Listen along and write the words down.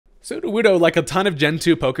Sudowoodo, like a ton of Gen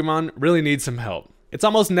 2 Pokemon, really needs some help. It's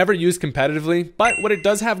almost never used competitively, but what it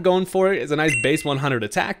does have going for it is a nice base 100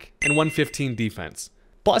 attack and 115 defense.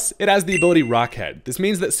 Plus, it has the ability Rockhead. This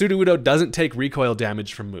means that Sudowoodo doesn't take recoil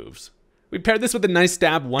damage from moves. We paired this with a nice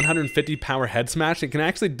stab 150 power head smash and can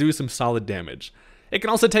actually do some solid damage. It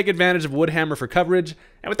can also take advantage of Wood Hammer for coverage,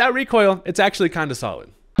 and without recoil, it's actually kinda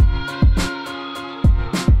solid.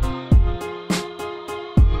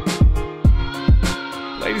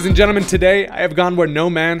 Ladies and gentlemen, today I have gone where no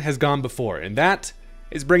man has gone before, and that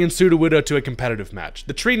is bringing Sudowoodo to a competitive match.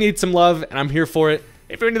 The tree needs some love, and I'm here for it.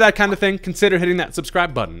 If you're into that kind of thing, consider hitting that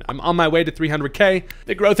subscribe button. I'm on my way to 300K.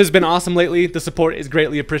 The growth has been awesome lately. The support is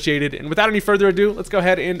greatly appreciated. And without any further ado, let's go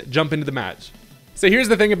ahead and jump into the match. So here's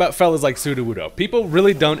the thing about fellas like Sudowoodo. People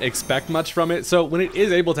really don't expect much from it, so when it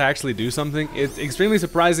is able to actually do something, it's extremely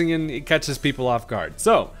surprising and it catches people off guard.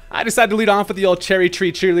 So I decided to lead off with the old cherry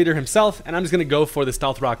tree cheerleader himself, and I'm just gonna go for the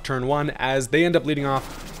Stealth Rock turn 1 as they end up leading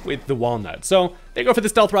off with the Walnut. So they go for the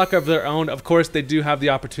Stealth Rock of their own. Of course, they do have the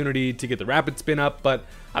opportunity to get the Rapid Spin up, but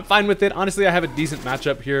I'm fine with it. Honestly, I have a decent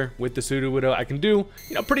matchup here with the Sudowoodo. I can do,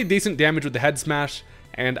 pretty decent damage with the Head Smash,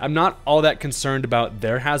 and I'm not all that concerned about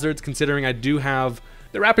their hazards, considering I do have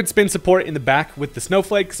the Rapid Spin support in the back with the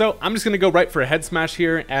Snowflake. So I'm just going to go right for a Head Smash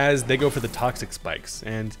here as they go for the Toxic Spikes.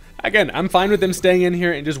 And again, I'm fine with them staying in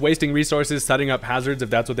here and just wasting resources, setting up hazards if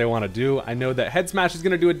that's what they want to do. I know that Head Smash is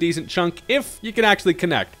going to do a decent chunk if you can actually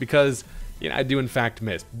connect, because I do in fact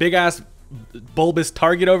miss. Big ass bulbous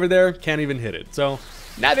target over there, can't even hit it. So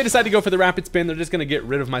now they decide to go for the Rapid Spin. They're just going to get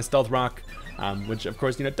rid of my Stealth Rock, which of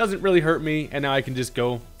course doesn't really hurt me, and now I can just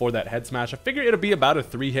go for that Head Smash. I figure it'll be about a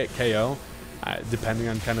 3-hit KO, depending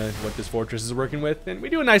on kind of what this Fortress is working with, and we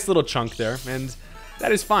do a nice little chunk there, and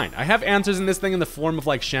that is fine. I have answers in this thing in the form of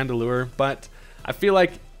like Chandelure, but I feel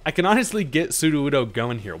like I can honestly get Sudowoodo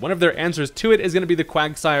going here. One of their answers to it is going to be the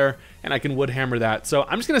Quagsire, and I can Wood Hammer that. So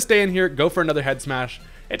I'm just going to stay in here, go for another Head Smash.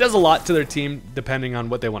 It does a lot to their team depending on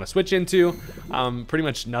what they want to switch into. Pretty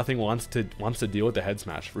much nothing wants to deal with the Head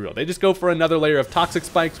Smash for real. They just go for another layer of Toxic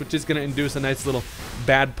Spikes, which is going to induce a nice little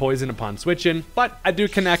bad poison upon switching. But I do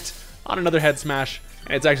connect on another Head Smash,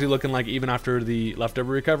 and it's actually looking like even after the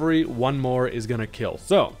leftover recovery, one more is going to kill.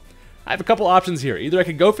 So I have a couple options here. Either I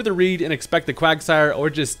could go for the read and expect the Quagsire, or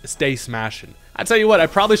just stay smashing. I tell you what, I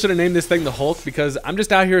probably should have named this thing the Hulk, because I'm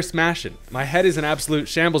just out here smashing. My head is in absolute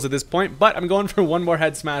shambles at this point, but I'm going for one more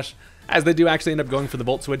Head Smash, as they do actually end up going for the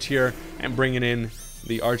Volt Switch here and bringing in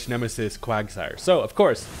the arch nemesis Quagsire. So of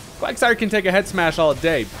course, Quagsire can take a Head Smash all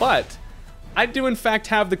day, but I do in fact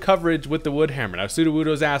have the coverage with the Wood Hammer. Now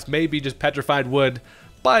Sudowoodo's ass may be just petrified wood,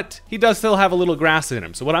 but he does still have a little grass in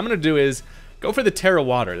him. So what I'm going to do is go for the Terra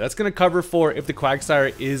Water. That's going to cover for if the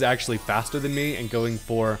Quagsire is actually faster than me and going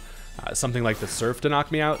for something like the Surf to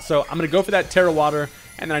knock me out. So I'm going to go for that Terra Water,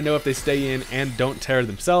 and then I know if they stay in and don't tear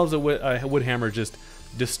themselves, a Wood Hammer just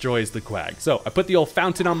destroys the Quag. So I put the old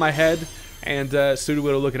fountain on my head, and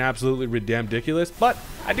Sudowoodo looking absolutely ridiculous, but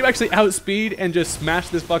I do actually outspeed and just smash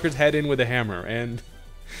this fucker's head in with a hammer, and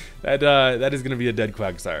that is going to be a dead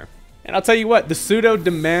Quagsire. And I'll tell you what, the Pseudo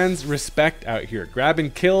demands respect out here. Grabbing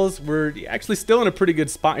kills, we're actually still in a pretty good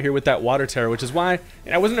spot here with that Water Terror, which is why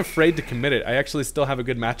I wasn't afraid to commit it. I actually still have a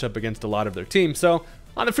good matchup against a lot of their team. So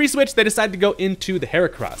on the free switch, they decided to go into the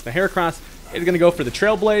Heracross. The Heracross is going to go for the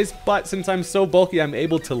Trailblaze, but since I'm so bulky, I'm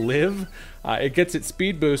able to live. It gets its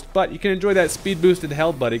speed boost, but you can enjoy that speed boost in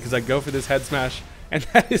hell, buddy, because I go for this Head Smash, and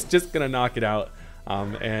that is just going to knock it out.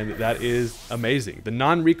 And that is amazing. The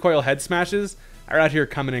non-recoil Head Smashes are out here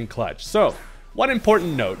coming in clutch. So one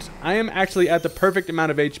important note, I am actually at the perfect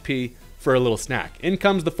amount of HP for a little snack. In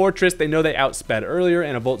comes the Fortress. They know they outsped earlier,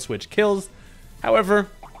 and a Volt Switch kills. However,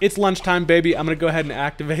 it's lunchtime, baby. I'm going to go ahead and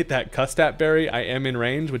activate that Custat Berry. I am in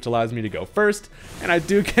range, which allows me to go first, and I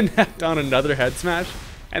do connect on another Head Smash,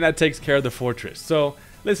 and that takes care of the Fortress. So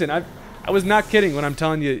listen, I was not kidding when I'm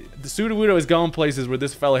telling you the Sudowoodo is going places where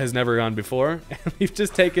this fella has never gone before, and we've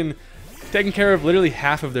just taken care of literally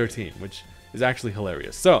half of their team, which is actually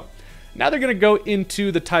hilarious. So now they're going to go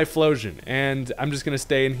into the Typhlosion, and I'm just going to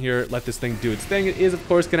stay in here, let this thing do its thing. It is, of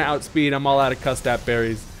course, going to outspeed. I'm all out of Custat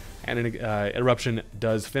Berries, and an Eruption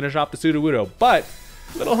does finish off the Sudowoodo. But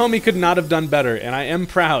little homie could not have done better, and I am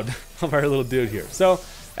proud of our little dude here. So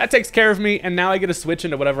that takes care of me, and now I get to switch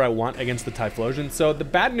into whatever I want against the Typhlosion. So the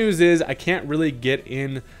bad news is I can't really get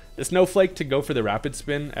in the Snowflake to go for the Rapid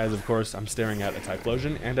Spin, as of course I'm staring at a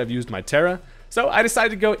Typhlosion, and I've used my Terra. So I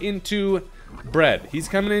decided to go into Bread. He's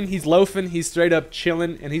coming in, he's loafing, he's straight up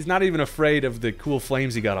chilling, and he's not even afraid of the cool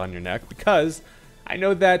flames you got on your neck, because I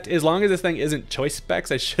know that as long as this thing isn't choice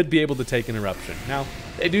specs, I should be able to take an eruption. Now,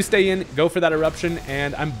 they do stay in, go for that eruption,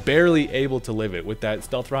 and I'm barely able to live it with that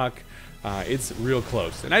stealth rock. It's real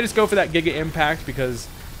close. And I just go for that Giga Impact because,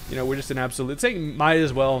 you know, we're just an absolute, this thing might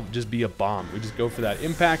as well just be a bomb. We just go for that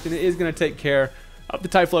impact, and it is going to take care of the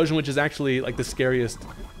Typhlosion, which is actually like the scariest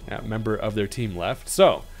member of their team left.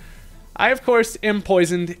 So, I, of course, am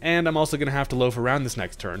poisoned, and I'm also going to have to loaf around this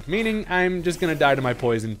next turn, meaning I'm just going to die to my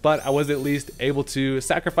poison, but I was at least able to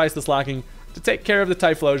sacrifice the Slacking to take care of the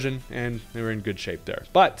Typhlosion, and they were in good shape there.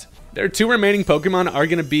 But their two remaining Pokemon are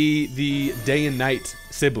going to be the Day and Night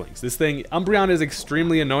siblings. This thing, Umbreon, is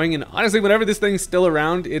extremely annoying, and honestly, whenever this thing's still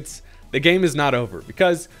around, the game is not over,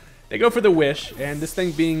 because they go for the Wish, and this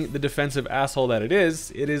thing being the defensive asshole that it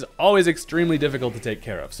is always extremely difficult to take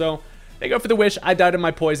care of. So, they go for the Wish, I die to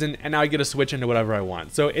my poison, and now I get to switch into whatever I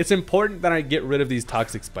want. So it's important that I get rid of these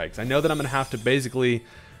toxic spikes. I know that I'm going to have to basically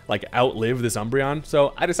like outlive this Umbreon.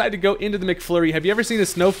 So I decided to go into the McFlurry. Have you ever seen a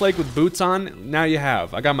snowflake with boots on? Now you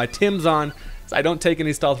have. I got my Tims on, so I don't take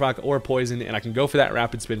any Stealth Rock or poison, and I can go for that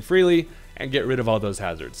Rapid Spin freely and get rid of all those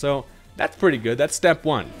hazards. So that's pretty good. That's step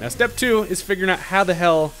one. Now step two is figuring out how the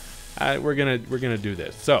hell we're gonna do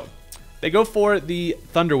this. So they go for the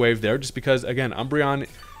Thunder Wave there, just because again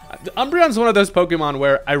Umbreon's one of those Pokemon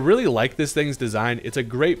where I really like this thing's design. It's a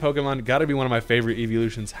great Pokemon, gotta be one of my favorite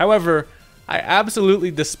evolutions. However, I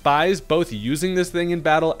absolutely despise both using this thing in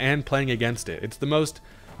battle and playing against it. It's the most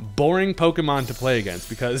boring Pokemon to play against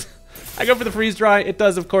because I go for the Freeze Dry. It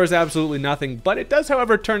does, of course, absolutely nothing, but it does,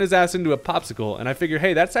 however, turn his ass into a Popsicle, and I figure,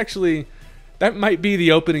 hey, that might be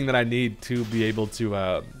the opening that I need to be able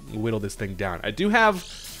to whittle this thing down. I do have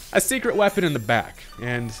a secret weapon in the back,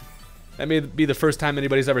 and that may be the first time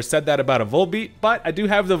anybody's ever said that about a Volbeat, but I do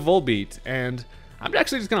have the Volbeat, and I'm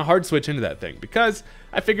actually just going to hard switch into that thing, because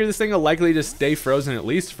I figure this thing will likely just stay frozen at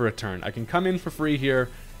least for a turn. I can come in for free here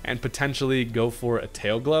and potentially go for a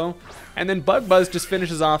Tail Glow, and then Bug Buzz just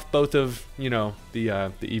finishes off both of, you know,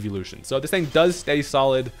 the evolution. So this thing does stay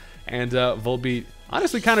solid, and Volbeat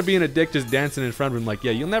honestly kind of being a dick, just dancing in front of him like,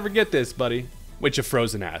 yeah, you'll never get this, buddy. Which a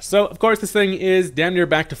frozen ass. So, of course, this thing is damn near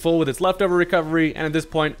back to full with its leftover recovery, and at this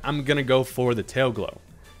point, I'm gonna go for the Tail Glow.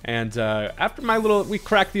 And after we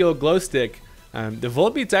cracked the old glow stick, the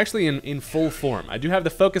Volbeat's actually in full form. I do have the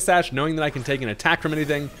Focus Sash, knowing that I can take an attack from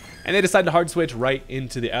anything, and they decide to hard switch right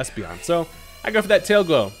into the Espeon. So, I go for that Tail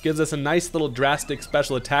Glow. Gives us a nice little drastic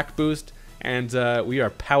special attack boost, and we are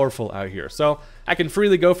powerful out here. So, I can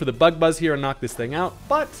freely go for the Bug Buzz here and knock this thing out,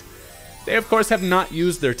 but they, of course, have not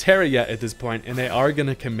used their Terra yet at this point, and they are going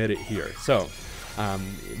to commit it here. So,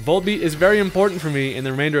 Volbeat is very important for me in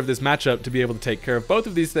the remainder of this matchup to be able to take care of both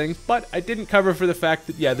of these things, but I didn't cover for the fact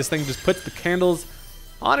that, yeah, this thing just puts the candles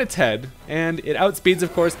on its head, and it outspeeds,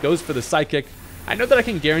 of course, goes for the Psychic. I know that I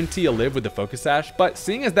can guarantee a live with the Focus Sash, but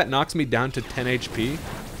seeing as that knocks me down to 10 HP,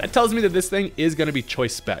 that tells me that this thing is going to be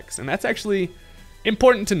choice specs, and that's actually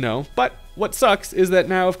important to know. But what sucks is that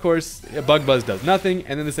now, of course, a Bug Buzz does nothing,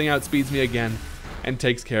 and then this thing outspeeds me again and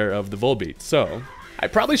takes care of the Volbeat. So I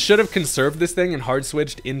probably should have conserved this thing and hard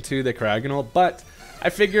switched into the Cryogonal, but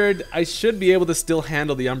I figured I should be able to still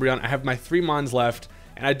handle the Umbreon. I have my 3 Mons left,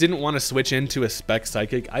 and I didn't want to switch into a Spec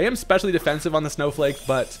Psychic. I am specially defensive on the Snowflake,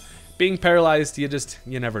 but being paralyzed, you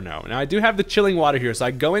never know. Now I do have the Chilling Water here, so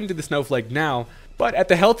I go into the Snowflake now, but at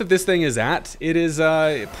the health that this thing is at, it is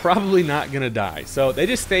probably not going to die. So they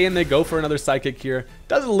just stay in, they go for another Psychic here.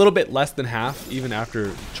 Does a little bit less than half, even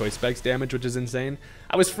after Choice Specs damage, which is insane.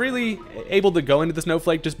 I was freely able to go into the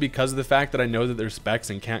Snowflake just because of the fact that I know that they're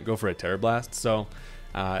Specs and can't go for a Terra Blast. So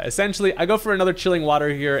essentially, I go for another Chilling Water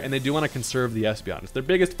here, and they do want to conserve the Espeon. It's their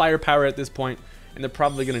biggest firepower at this point, and they're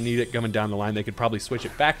probably going to need it coming down the line. They could probably switch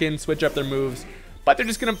it back in, switch up their moves, but they're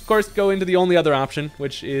just going to, of course, go into the only other option,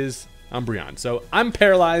 which is Umbreon. So I'm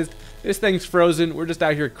paralyzed, this thing's frozen, we're just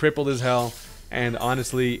out here crippled as hell, and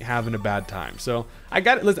honestly having a bad time. So I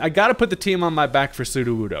gotta put the team on my back for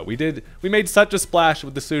Sudowoodo. We made such a splash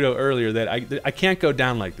with the Pseudo earlier that I can't go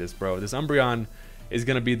down like this, bro. This Umbreon is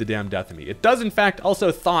gonna be the damn death of me. It does in fact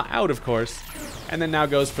also thaw out, of course, and then now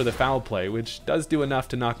goes for the Foul Play, which does do enough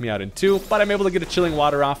to knock me out in 2, but I'm able to get a Chilling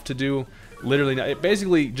Water off to do literally, it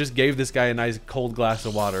basically just gave this guy a nice cold glass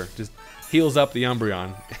of water, just heals up the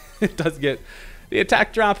Umbreon. It does get the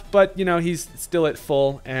attack drop, but, you know, he's still at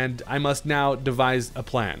full, and I must now devise a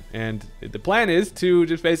plan. And the plan is to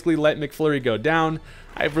just basically let McFlurry go down.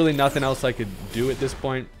 I have really nothing else I could do at this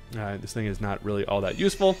point. This thing is not really all that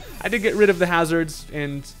useful. I did get rid of the hazards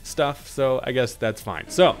and stuff, so I guess that's fine.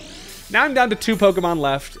 So, now I'm down to 2 Pokemon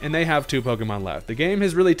left, and they have 2 Pokemon left. The game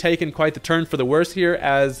has really taken quite the turn for the worse here,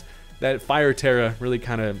 as that Fire Terra really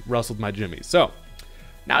kind of rustled my jimmies. So,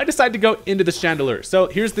 now I decide to go into the Chandelure. So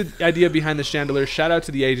here's the idea behind the Chandelure. Shout out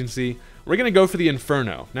to the agency. We're going to go for the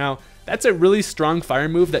Inferno. Now, that's a really strong fire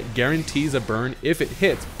move that guarantees a burn if it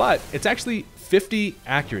hits, but it's actually 50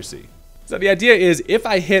 accuracy. So the idea is if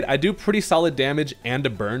I hit, I do pretty solid damage and a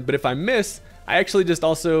burn, but if I miss, I actually just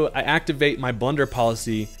I activate my blunder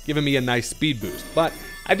policy, giving me a nice speed boost. But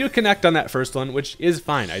I do connect on that first one, which is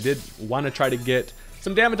fine. I did want to try to get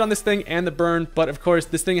some damage on this thing and the burn, but of course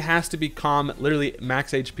this thing has to be calm, literally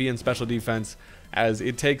max HP and special defense, as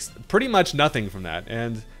it takes pretty much nothing from that.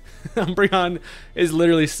 And Umbreon is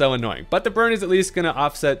literally so annoying. But the burn is at least going to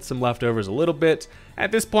offset some leftovers a little bit.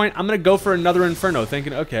 At this point, I'm going to go for another Inferno,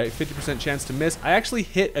 thinking, okay, 50% chance to miss. I actually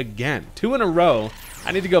hit again. 2 in a row.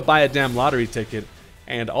 I need to go buy a damn lottery ticket,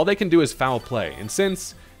 and all they can do is foul play. And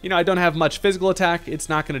since, you know, I don't have much physical attack, it's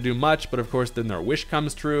not going to do much, but of course then their wish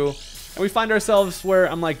comes true. And we find ourselves where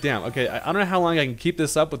I'm like, damn, okay, I don't know how long I can keep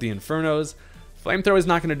this up with the Infernos. Flamethrower is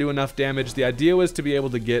not going to do enough damage. The idea was to be able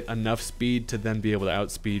to get enough speed to then be able to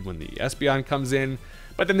outspeed when the Espeon comes in.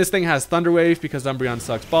 But then this thing has Thunder Wave because Umbreon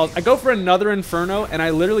sucks balls. I go for another Inferno, and I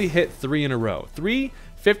literally hit 3 in a row. 3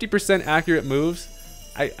 50% accurate moves.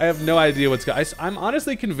 I have no idea what's going on. I'm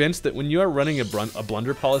honestly convinced that when you are running a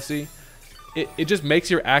blunder policy, it just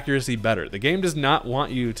makes your accuracy better. The game does not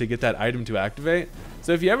want you to get that item to activate.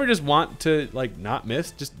 So if you ever just want to like not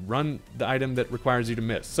miss, just run the item that requires you to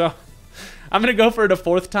miss. So I'm going to go for it a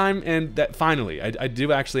 4th time, and that finally, I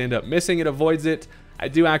do actually end up missing. It avoids it. I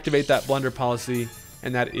do activate that blunder policy,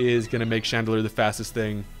 and that is going to make Chandelure the fastest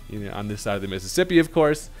thing, you know, on this side of the Mississippi, of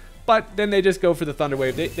course. But then they just go for the Thunder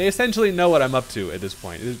Wave. They essentially know what I'm up to at this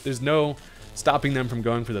point. There's no stopping them from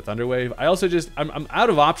going for the Thunder Wave. I also just, I'm out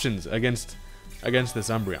of options against this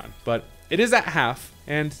Umbreon. But it is at half,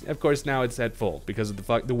 and of course now it's at full because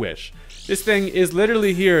of the wish. This thing is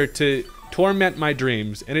literally here to torment my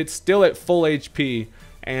dreams, and it's still at full HP,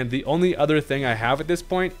 and the only other thing I have at this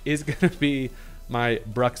point is going to be my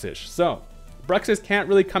Bruxish. So Bruxish can't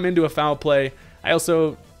really come into a foul play. I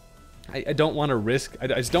also I don't want to risk, I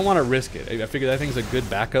just don't want to risk it. I figure that thing's a good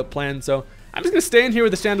backup plan, so I'm just going to stay in here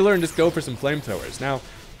with the Chandelure and just go for some flamethrowers. Now,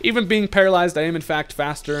 even being paralyzed, I am in fact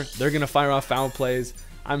faster. They're going to fire off foul plays.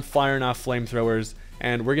 I'm firing off flamethrowers,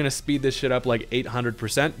 and we're going to speed this shit up like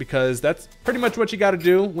 800% because that's pretty much what you got to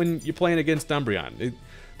do when you're playing against Umbreon.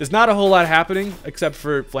 There's not a whole lot happening except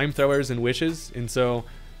for flamethrowers and wishes, and so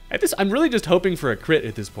I'm really just hoping for a crit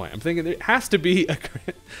at this point. I'm thinking there has to be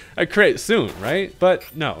a crit soon, right?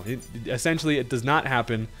 But no, essentially it does not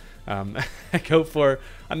happen. I go for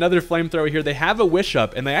another flamethrower here. They have a wish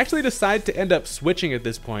up, and they actually decide to end up switching at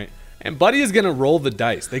this point. And Buddy is going to roll the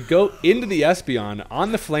dice. They go into the Espeon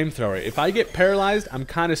on the flamethrower. If I get paralyzed, I'm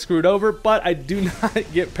kind of screwed over, but I do not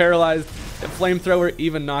get paralyzed. The flamethrower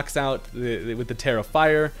even knocks out with the Terra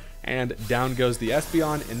Fire, and down goes the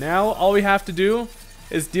Espeon. And now all we have to do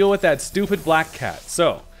is deal with that stupid black cat.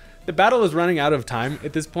 So the battle is running out of time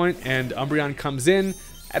at this point, and Umbreon comes in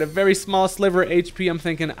at a very small sliver of HP. I'm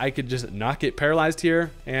thinking I could just not get paralyzed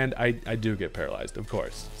here, and I do get paralyzed, of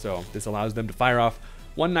course. So this allows them to fire off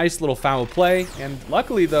one nice little foul play, and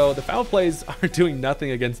luckily though, the foul plays are doing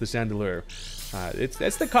nothing against the Chandelure.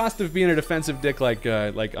 It's the cost of being a defensive dick like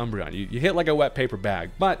Umbreon. You hit like a wet paper bag,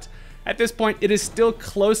 but at this point, it is still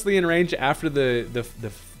closely in range after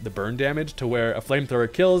the burn damage to where a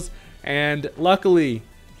flamethrower kills, and luckily,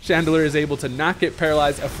 Chandelure is able to not get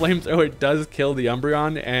paralyzed. A flamethrower does kill the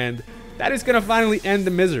Umbreon, and that is going to finally end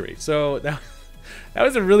the misery. So that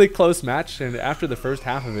was a really close match, and after the first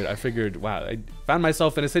half of it, I figured, wow, I found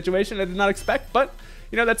myself in a situation I did not expect, but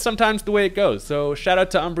you know, that's sometimes the way it goes. So shout out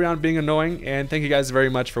to Umbreon being annoying, and thank you guys very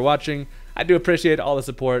much for watching. I do appreciate all the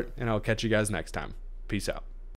support, and I'll catch you guys next time. Peace out.